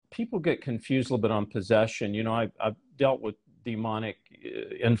people get confused a little bit on possession. I've dealt with demonic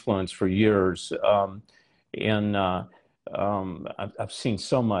influence for years, and I've seen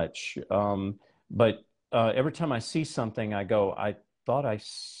so much. But every time I see something, I go, I thought I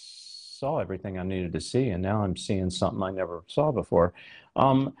saw everything I needed to see, and now I'm seeing something I never saw before.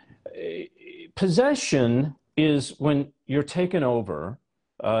 Um, Possession is when you're taken over.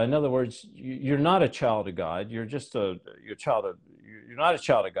 In other words, you're not a child of God. You're just you're not a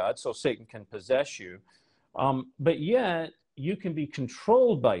child of God, so Satan can possess you. But yet you can be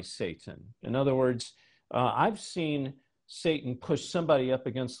controlled by Satan. In other words, I've seen Satan push somebody up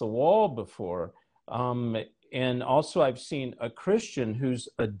against the wall before. And also I've seen a Christian who's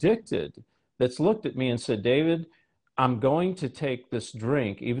addicted that's looked at me and said, David, I'm going to take this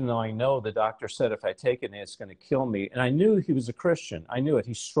drink, even though I know the doctor said if I take it, it's going to kill me. And I knew he was a Christian. I knew it.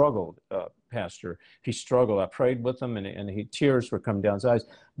 He struggled, Pastor. He struggled. I prayed with him, and tears were coming down his eyes.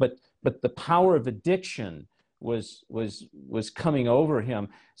 But the power of addiction was coming over him.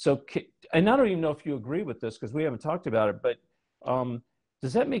 So, and I don't even know if you agree with this because we haven't talked about it. But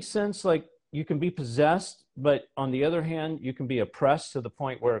does that make sense? Like you can be possessed, but on the other hand, you can be oppressed to the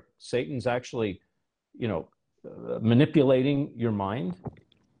point where Satan's actually, manipulating your mind?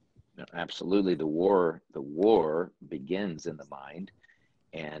 No, absolutely. The war begins in the mind,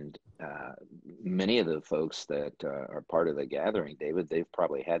 and many of the folks that are part of the gathering, David, they've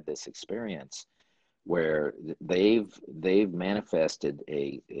probably had this experience where they've manifested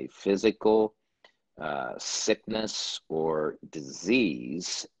a physical sickness or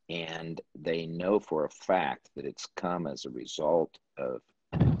disease, and they know for a fact that it's come as a result of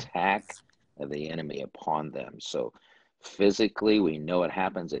an attack of the enemy upon them. So physically, we know it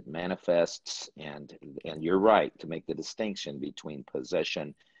happens, it manifests, and you're right to make the distinction between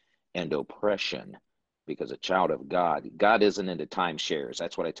possession and oppression, because a child of God isn't into timeshares.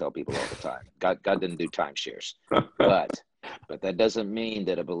 That's what I tell people all the time. God didn't do timeshares, but that doesn't mean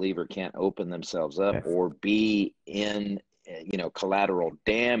that a believer can't open themselves up or be in collateral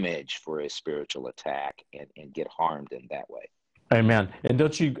damage for a spiritual attack and get harmed in that way. Amen. And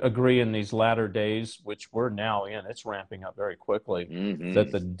don't you agree in these latter days, which we're now in, it's ramping up very quickly, that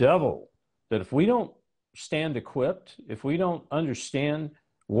the devil, that if we don't stand equipped, if we don't understand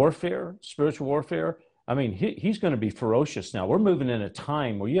warfare, spiritual warfare, I mean, he's going to be ferocious now. We're moving in a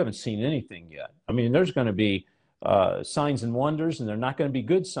time where you haven't seen anything yet. I mean, there's going to be signs and wonders, and they're not going to be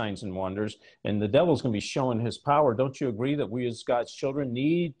good signs and wonders, and the devil's going to be showing his power. Don't you agree that we as God's children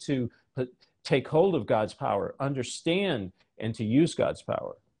need to take hold of God's power, understand, and to use God's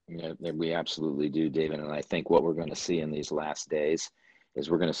power? Yeah, we absolutely do, David. And I think what we're going to see in these last days is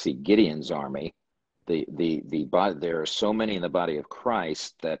we're going to see Gideon's army. There are so many in the body of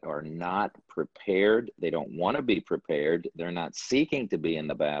Christ that are not prepared. They don't want to be prepared. They're not seeking to be in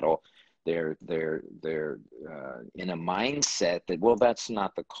the battle. They're in a mindset that, well, that's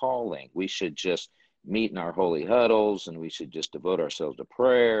not the calling. We should just meet in our holy huddles, and we should just devote ourselves to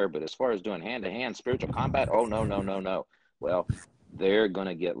prayer. But as far as doing hand-to-hand spiritual combat, oh, no. Well, they're going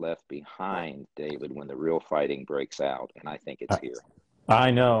to get left behind, David, when the real fighting breaks out, and I think it's here.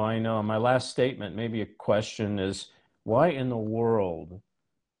 I know. My last statement, maybe a question, is why in the world,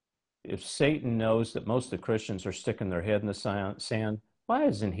 if Satan knows that most of the Christians are sticking their head in the sand, why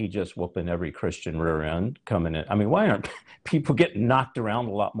isn't he just whooping every Christian rear end coming in? I mean, why aren't people getting knocked around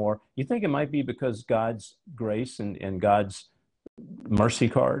a lot more? You think it might be because God's grace and God's mercy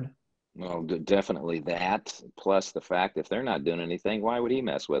card? Well, definitely that, plus the fact if they're not doing anything, why would he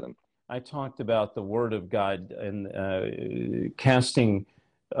mess with them? I talked about the Word of God and casting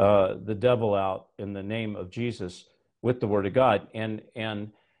the devil out in the name of Jesus with the Word of God. And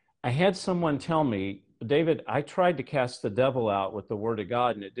I had someone tell me, David, I tried to cast the devil out with the Word of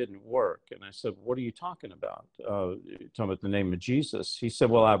God and it didn't work. And I said, what are you talking about? Talking about the name of Jesus. He said,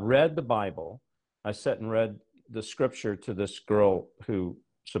 well, I've read the Bible. I sat and read the scripture to this girl who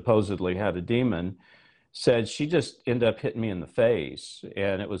supposedly had a demon. Said she just ended up hitting me in the face,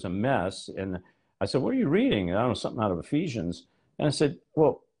 and it was a mess. And I said, what are you reading? And I don't know, something out of Ephesians. And I said,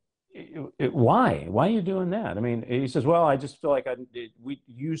 well, why? Why are you doing that? I mean, he says, well, I just feel like we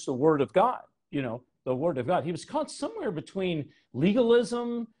use the Word of God, the Word of God. He was caught somewhere between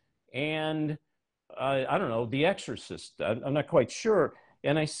legalism and, I don't know, The Exorcist. I'm not quite sure.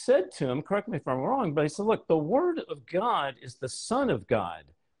 And I said to him, correct me if I'm wrong, but I said, look, the Word of God is the Son of God.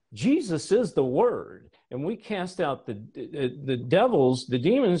 Jesus is the Word, and we cast out the devils, the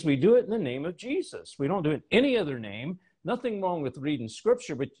demons. We do it in the name of Jesus. We don't do it in any other name. Nothing wrong with reading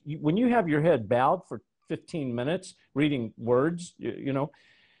Scripture, but when you have your head bowed for 15 minutes reading words,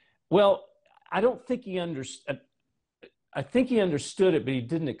 well, I don't think he understood. I think he understood it, but he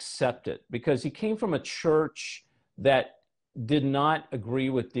didn't accept it because he came from a church that did not agree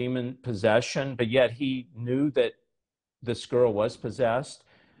with demon possession, but yet he knew that this girl was possessed.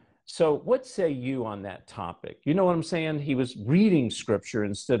 So what say you on that topic? You know what I'm saying? He was reading scripture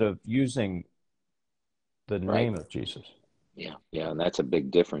instead of using the Right. name of Jesus. Yeah. Yeah. And that's a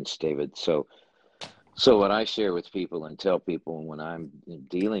big difference, David. So what I share with people and tell people when I'm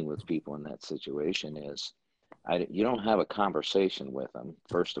dealing with people in that situation is, you don't have a conversation with them.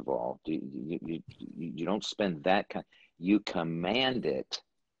 First of all, you don't spend that kind. You command it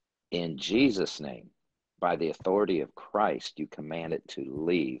in Jesus' name, by the authority of Christ. You command it to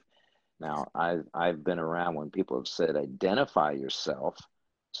leave. Now, I've been around when people have said, identify yourself,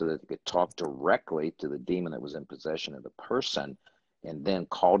 so that they could talk directly to the demon that was in possession of the person, and then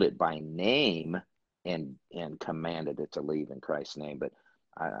called it by name and commanded it to leave in Christ's name. But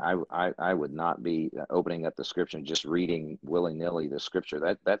I would not be opening up the scripture and just reading willy-nilly the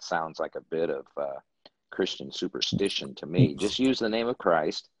scripture. That sounds like a bit of Christian superstition to me. Just use the name of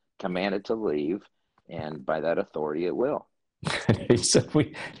Christ, command it to leave, and by that authority it will. he said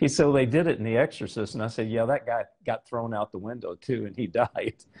they did it in The Exorcist, and I said, yeah, that guy got thrown out the window too, and he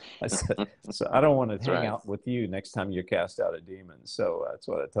died. I said, so I don't want to hang out with you next time you cast out a demon. So that's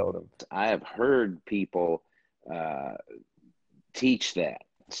what I told him. I have heard people teach that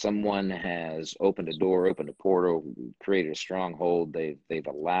someone has opened a door, opened a portal, created a stronghold. They've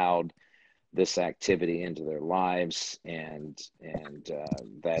allowed this activity into their lives, and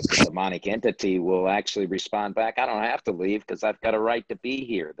that the demonic entity will actually respond back. I don't have to leave because I've got a right to be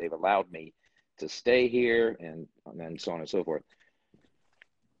here. They've allowed me to stay here, and so on and so forth.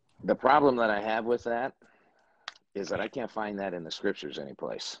 The problem that I have with that is that I can't find that in the scriptures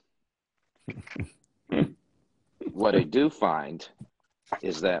anyplace. What I do find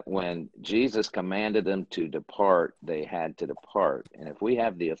is that when Jesus commanded them to depart, they had to depart. And if we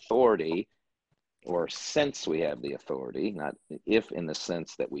have the authority, or since we have the authority, not if in the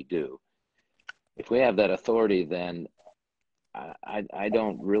sense that we do, if we have that authority, then I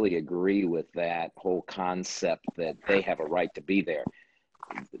don't really agree with that whole concept that they have a right to be there.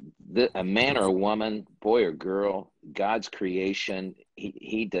 A man or a woman, boy or girl, God's creation,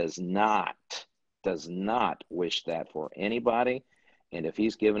 he does not wish that for anybody. And if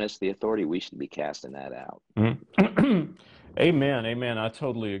he's given us the authority, we should be casting that out. Amen. Amen. I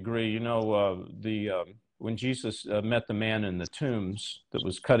totally agree. You know, when Jesus met the man in the tombs that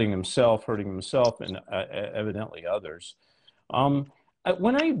was cutting himself, hurting himself, and evidently others,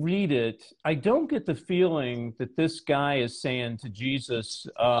 when I read it, I don't get the feeling that this guy is saying to Jesus,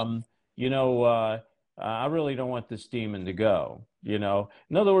 you know, I really don't want this demon to go. You know,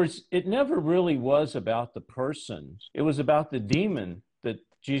 in other words, it never really was about the person. It was about the demon that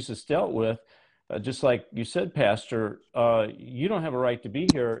Jesus dealt with. Just like you said, Pastor, you don't have a right to be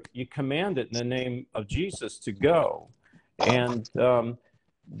here. You command it in the name of Jesus to go. And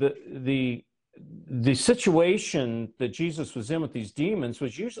the situation that Jesus was in with these demons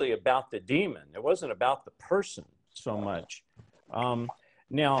was usually about the demon. It wasn't about the person so much.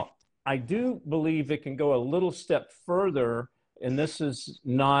 Now, I do believe it can go a little step further, and this is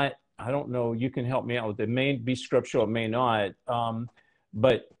not, I don't know, you can help me out with it. It may be scriptural, it may not.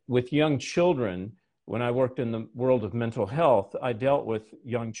 But with young children, when I worked in the world of mental health, I dealt with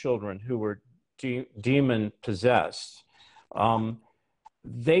young children who were demon possessed.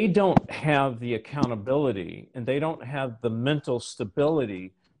 They don't have the accountability, and they don't have the mental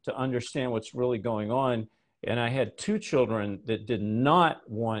stability to understand what's really going on. And I had two children that did not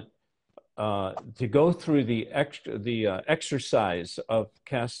want to go through the exercise of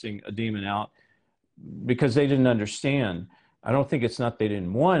casting a demon out because they didn't understand. I don't think it's not they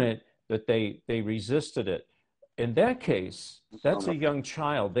didn't want it, that they resisted it. In that case, that's a young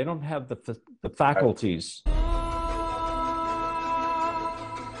child. They don't have the faculties.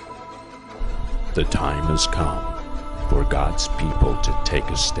 The time has come for God's people to take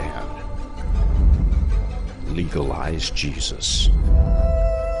a stand. Legalize Jesus.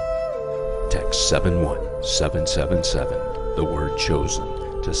 Text 71777, the word chosen,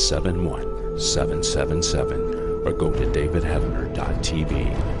 to 71777, or go to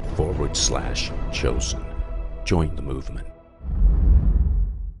davidhevner.tv/chosen. Join the movement.